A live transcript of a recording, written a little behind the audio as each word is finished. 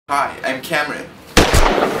Hi, I'm Cameron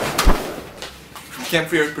from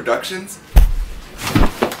Campfire Productions,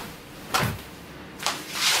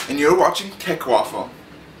 and you're watching TechWaffle.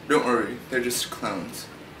 Don't worry, they're just clones.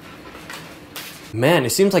 Man, it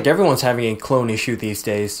seems like everyone's having a clone issue these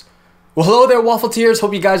days. Well, hello there, Waffleteers.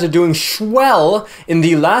 Hope you guys are doing swell. In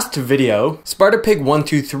the last video,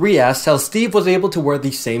 SpartaPig123 asked how Steve was able to wear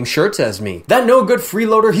the same shirts as me. That no good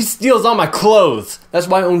freeloader, he steals all my clothes. That's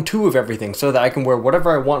why I own 2 of everything, so that I can wear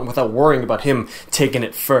whatever I want without worrying about him taking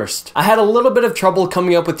it first. I had a little bit of trouble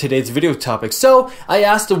coming up with today's video topic, so I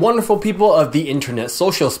asked the wonderful people of the internet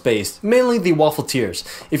social space, mainly the Waffleteers.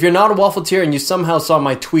 If you're not a Waffleteer and you somehow saw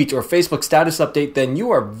my tweet or Facebook status update, then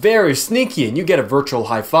you are very sneaky and you get a virtual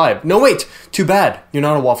high five. No, wait, too bad, you're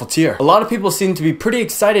not a Waffleteer. A lot of people seem to be pretty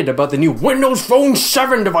excited about the new Windows Phone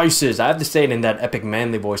 7 devices. I have to say it in that epic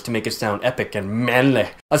manly voice to make it sound epic and manly.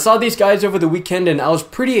 I saw these guys over the weekend and I was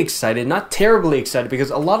pretty excited, not terribly excited because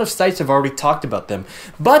a lot of sites have already talked about them,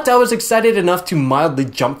 but I was excited enough to mildly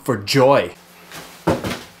jump for joy.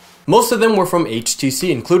 Most of them were from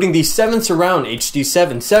HTC, including the 7 Surround,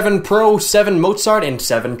 HD7, 7 Pro, 7 Mozart, and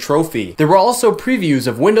 7 Trophy. There were also previews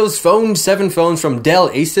of Windows Phone 7 phones from Dell,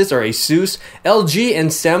 Asus, LG, and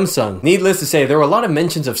Samsung. Needless to say, there were a lot of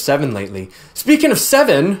mentions of 7 lately. Speaking of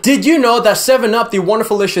 7, did you know that 7-Up, the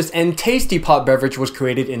wonderfulicious and tasty pop beverage, was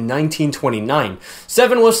created in 1929?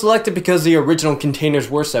 7 was selected because the original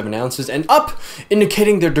containers were 7 ounces, and up,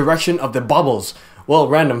 indicating the direction of the bubbles. Well,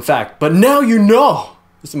 random fact, but now you know!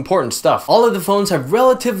 It's important stuff. All of the phones have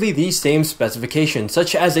relatively the same specifications,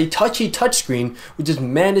 such as a touchy touchscreen, which is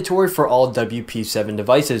mandatory for all WP7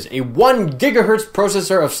 devices, a 1 GHz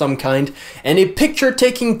processor of some kind, and a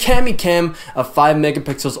picture-taking cam of 5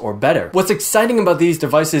 megapixels or better. What's exciting about these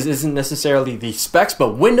devices isn't necessarily the specs,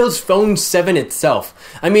 but Windows Phone 7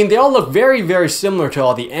 itself. I mean, they all look very, very similar to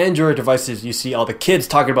all the Android devices you see all the kids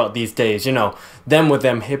talking about these days. You know, them with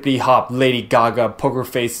them hippity-hop, Lady Gaga, poker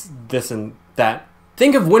face, this and that.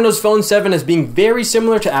 Think of Windows Phone 7 as being very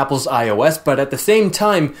similar to Apple's iOS, but at the same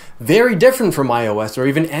time, very different from iOS or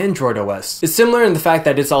even Android OS. It's similar in the fact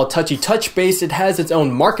that it's all touch based, it has its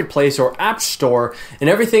own marketplace or app store, and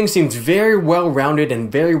everything seems very well rounded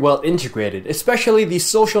and very well integrated, especially the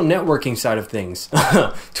social networking side of things.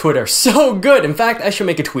 Twitter, so good! In fact, I should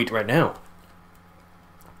make a tweet right now.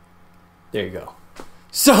 There you go.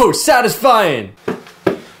 So satisfying!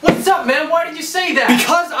 What's up, man? Why did you say that?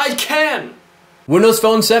 Because I can! Windows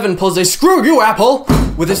Phone 7 pulls a "screw you, Apple"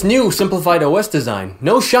 with its new simplified OS design.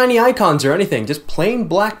 No shiny icons or anything, just plain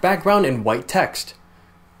black background and white text.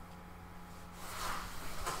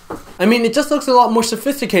 I mean, it just looks a lot more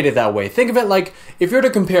sophisticated that way. Think of it like if you were to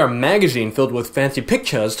compare a magazine filled with fancy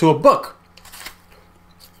pictures to a book.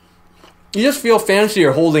 You just feel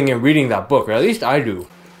fancier holding and reading that book, or at least I do.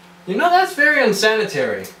 You know, that's very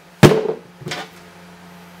unsanitary.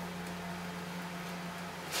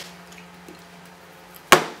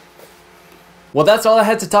 Well, that's all I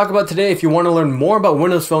had to talk about today. If you want to learn more about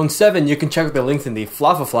Windows Phone 7, you can check out the links in the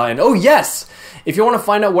Fluffafly. And oh yes, if you want to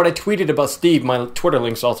find out what I tweeted about Steve, my Twitter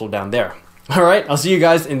link's also down there. Alright, I'll see you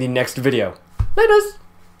guys in the next video. Laters!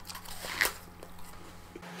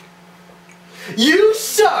 You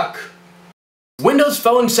suck! Windows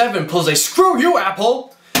Phone 7 pulls a "screw you,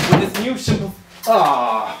 Apple" with its new simple...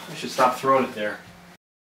 I should stop throwing it there.